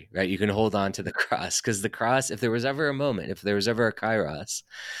that tree, right? You can hold on to the cross, because the cross, if there was ever a moment, if there was ever a kairos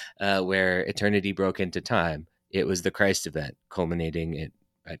where eternity broke into time, it was the Christ event culminating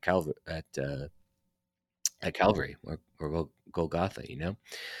at Calvary, at Calvary or Golgotha,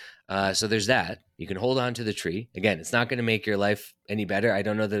 So there's that. You can hold on to the tree. Again, it's not going to make your life any better. I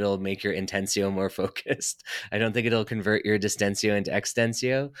don't know that it'll make your intensio more focused. I don't think it'll convert your distentio into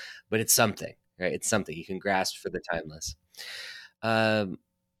extensio, but it's something, right? It's something you can grasp for the timeless. And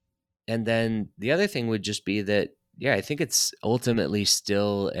then the other thing would just be that, yeah, I think it's ultimately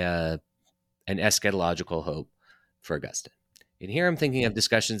still an eschatological hope for Augustine. And here I'm thinking of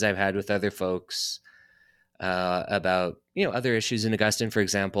discussions I've had with other folks about other issues in Augustine. For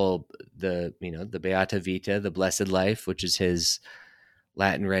example, the Beata Vita, the blessed life, which is his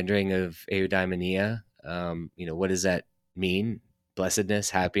Latin rendering of eudaimonia. What does that mean?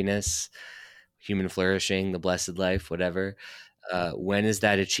 Blessedness, happiness, human flourishing, the blessed life, whatever. When is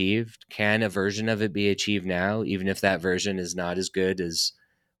that achieved? Can a version of it be achieved now, even if that version is not as good as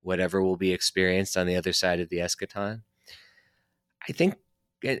whatever will be experienced on the other side of the eschaton? I think,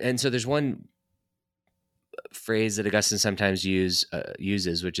 and so there's one phrase that Augustine sometimes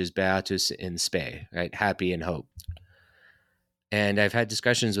uses, which is beatus in spe, right? Happy in hope. And I've had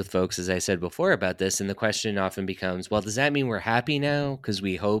discussions with folks, as I said before, about this, and the question often becomes, well, does that mean we're happy now because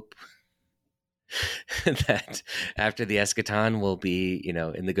we hope that after the eschaton we'll be,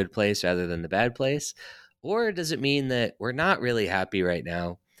 in the good place rather than the bad place? Or does it mean that we're not really happy right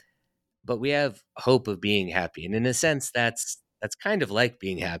now, but we have hope of being happy? And in a sense, that's kind of like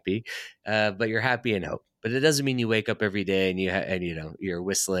being happy, but you're happy in hope. But it doesn't mean you wake up every day and you're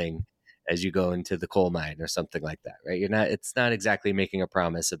whistling as you go into the coal mine or something like that, right? It's not exactly making a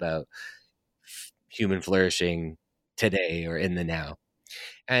promise about human flourishing today or in the now.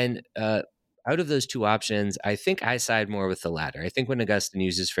 And out of those two options, I think I side more with the latter. I think when Augustine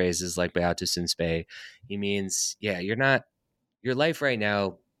uses phrases like beatus in spe, he means, yeah, your life right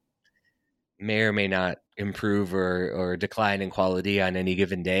now may or may not improve or decline in quality on any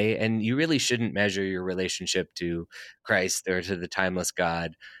given day. And you really shouldn't measure your relationship to Christ or to the timeless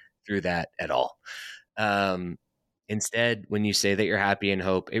God through that at all. Instead, when you say that you're happy in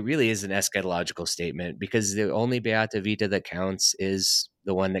hope, it really is an eschatological statement, because the only Beata Vita that counts is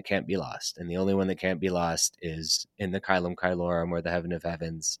the one that can't be lost. And the only one that can't be lost is in the Caelum Caelorum, or the heaven of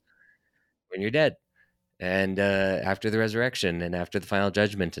heavens, when you're dead, and after the resurrection and after the final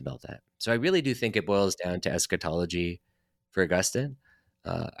judgment and all that. So I really do think it boils down to eschatology for Augustine.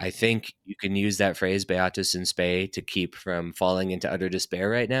 I think you can use that phrase, Beatus in spe, to keep from falling into utter despair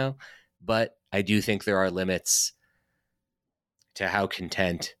right now. But I do think there are limits to how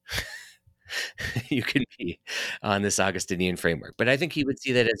content you can be on this Augustinian framework. But I think he would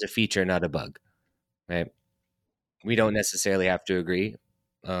see that as a feature, not a bug, right? We don't necessarily have to agree,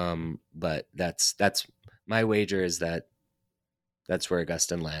 but that's my wager, is that that's where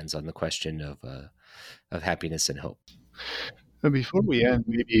Augustine lands on the question of happiness and hope. Before we end,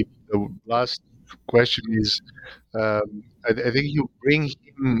 maybe the last question is, I think you bring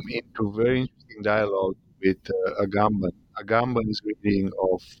him into very interesting dialogue with Agamben. Agamben's reading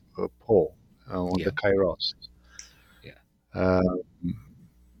of Paul on the Kairos. Yeah.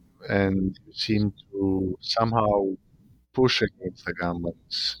 And you seem to somehow push against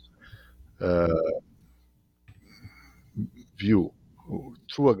Agamben's view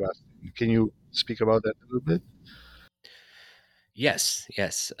through Augustine. Can you speak about that a little bit? Yes.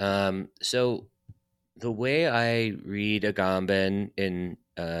 So the way I read Agamben in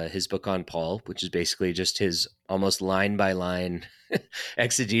his book on Paul, which is basically just his almost line by line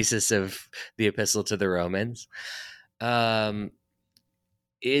exegesis of the epistle to the Romans,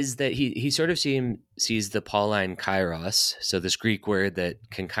 is that he sort of sees the Pauline kairos, so this Greek word that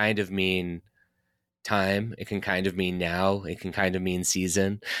can kind of mean time, it can kind of mean now, it can kind of mean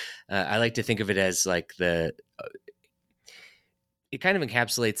season. I like to think of it as like it kind of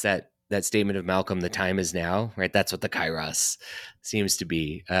encapsulates that statement of Malcolm, the time is now, right? That's what the kairos seems to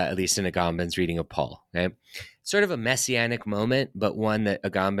be, at least in Agamben's reading of Paul, right? Sort of a messianic moment, but one that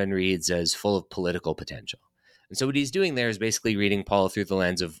Agamben reads as full of political potential. And so what he's doing there is basically reading Paul through the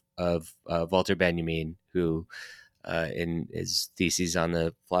lens of Walter Benjamin, who in his theses on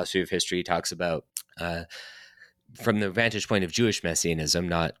the philosophy of history talks about, from the vantage point of Jewish messianism,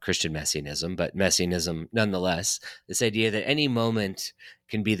 not Christian messianism, but messianism nonetheless, this idea that any moment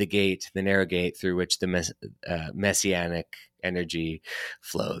can be the gate, the narrow gate through which the messianic energy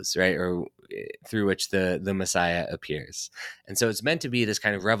flows, right? Or through which the Messiah appears. And so it's meant to be this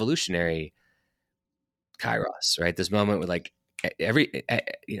kind of revolutionary kairos, right? This moment where like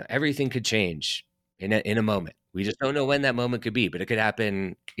everything could change in a moment. We just don't know when that moment could be, but it could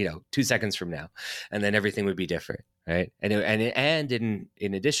happen, 2 seconds from now, and then everything would be different, right? And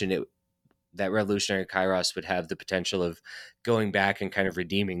in addition, that revolutionary kairos would have the potential of going back and kind of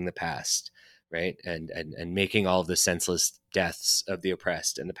redeeming the past, right? And making all of the senseless deaths of the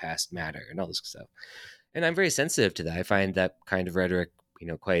oppressed and the past matter and all this stuff. And I'm very sensitive to that. I find that kind of rhetoric,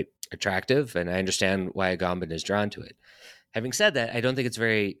 quite attractive, and I understand why Agamben is drawn to it. Having said that, I don't think it's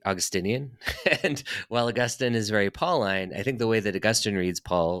very Augustinian. And while Augustine is very Pauline, I think the way that Augustine reads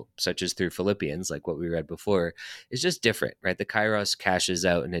Paul, such as through Philippians, like what we read before, is just different, right? The kairos cashes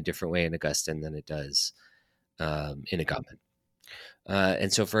out in a different way in Augustine than it does in Agamben.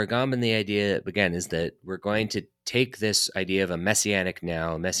 And so for Agamben, the idea, again, is that we're going to take this idea of a messianic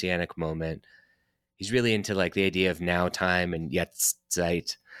now, a messianic moment. He's really into like the idea of now time and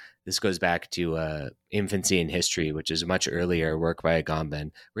Jetztzeit. This goes back to Infancy in History, which is a much earlier work by Agamben,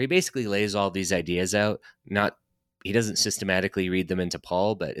 where he basically lays all these ideas out. He doesn't systematically read them into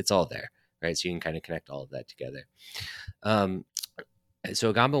Paul, but it's all there, right? So you can kind of connect all of that together.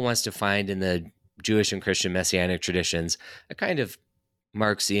 So Agamben wants to find in the Jewish and Christian messianic traditions a kind of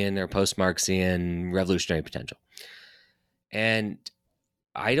Marxian or post-Marxian revolutionary potential. And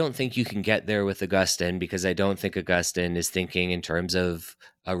I don't think you can get there with Augustine, because I don't think Augustine is thinking in terms of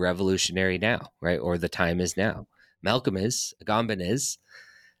a revolutionary now, right? Or the time is now. Malcolm is, Agamben is,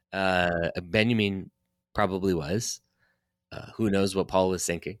 Benjamin probably was. Who knows what Paul was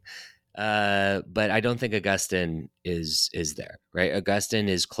thinking? But I don't think Augustine is there, right? Augustine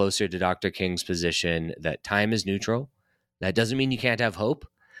is closer to Dr. King's position that time is neutral. That doesn't mean you can't have hope,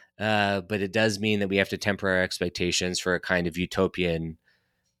 but it does mean that we have to temper our expectations for a kind of utopian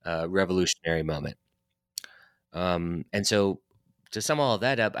revolutionary moment. And so to sum all of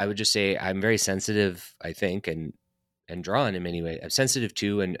that up, I would just say I'm very sensitive, I think, and drawn in many ways. I'm sensitive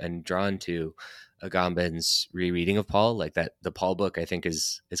to and drawn to Agamben's rereading of Paul. Like that, the Paul book, I think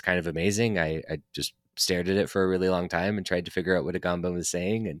is kind of amazing. I just stared at it for a really long time and tried to figure out what Agamben was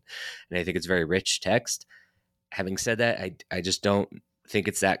saying, and I think it's very rich text. Having said that, I just don't think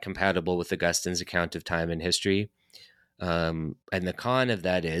it's that compatible with Augustine's account of time and history. And the con of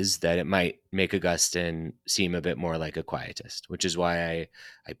that is that it might make Augustine seem a bit more like a quietist, which is why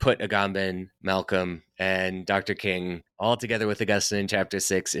I put Agamben, Malcolm, and Dr. King all together with Augustine in chapter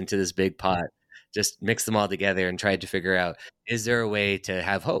 6 into this big pot, just mix them all together and tried to figure out, is there a way to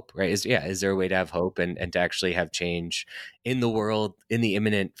have hope, right? Is there a way to have hope and to actually have change in the world, in the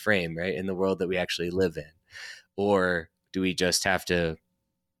imminent frame, right? In the world that we actually live in? Or do we just have to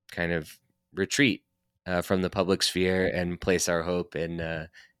kind of retreat from the public sphere and place our hope in the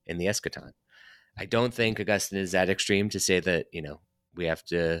eschaton? I don't think Augustine is that extreme to say that, we have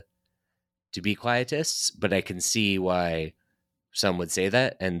to be quietists, but I can see why some would say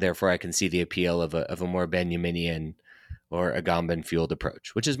that, and therefore I can see the appeal of a more Benjaminian or Agamben fueled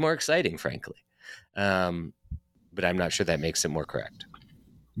approach, which is more exciting, frankly. But I'm not sure that makes it more correct.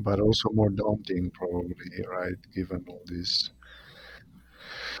 But also more daunting, probably, right? Given all this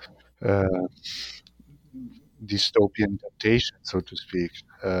dystopian temptation, so to speak,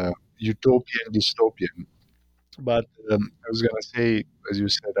 utopian, dystopian. But I was going to say, as you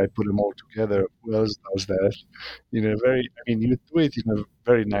said, I put them all together. Who else does that? You do it in a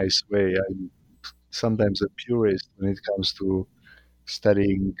very nice way. I'm sometimes a purist when it comes to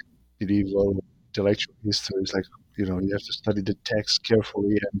studying medieval intellectual history. It's like, you have to study the text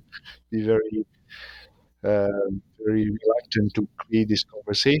carefully and be very reluctant to create these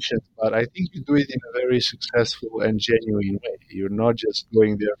conversations, but I think you do it in a very successful and genuine way. You're not just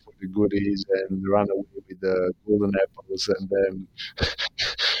going there for the goodies and run away with the golden apples, and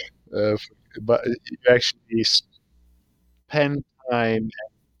then, but you actually spend time and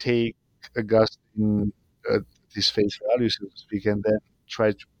take Augustine at his face value, so to speak, and then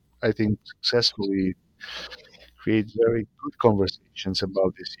try to, I think, successfully create very good conversations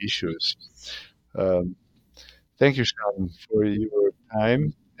about these issues. Thank you, Sean, for your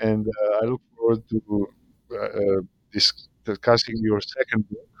time, and I look forward to discussing your second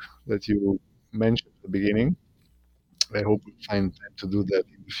book that you mentioned at the beginning. I hope we find time to do that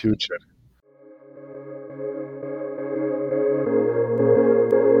in the future.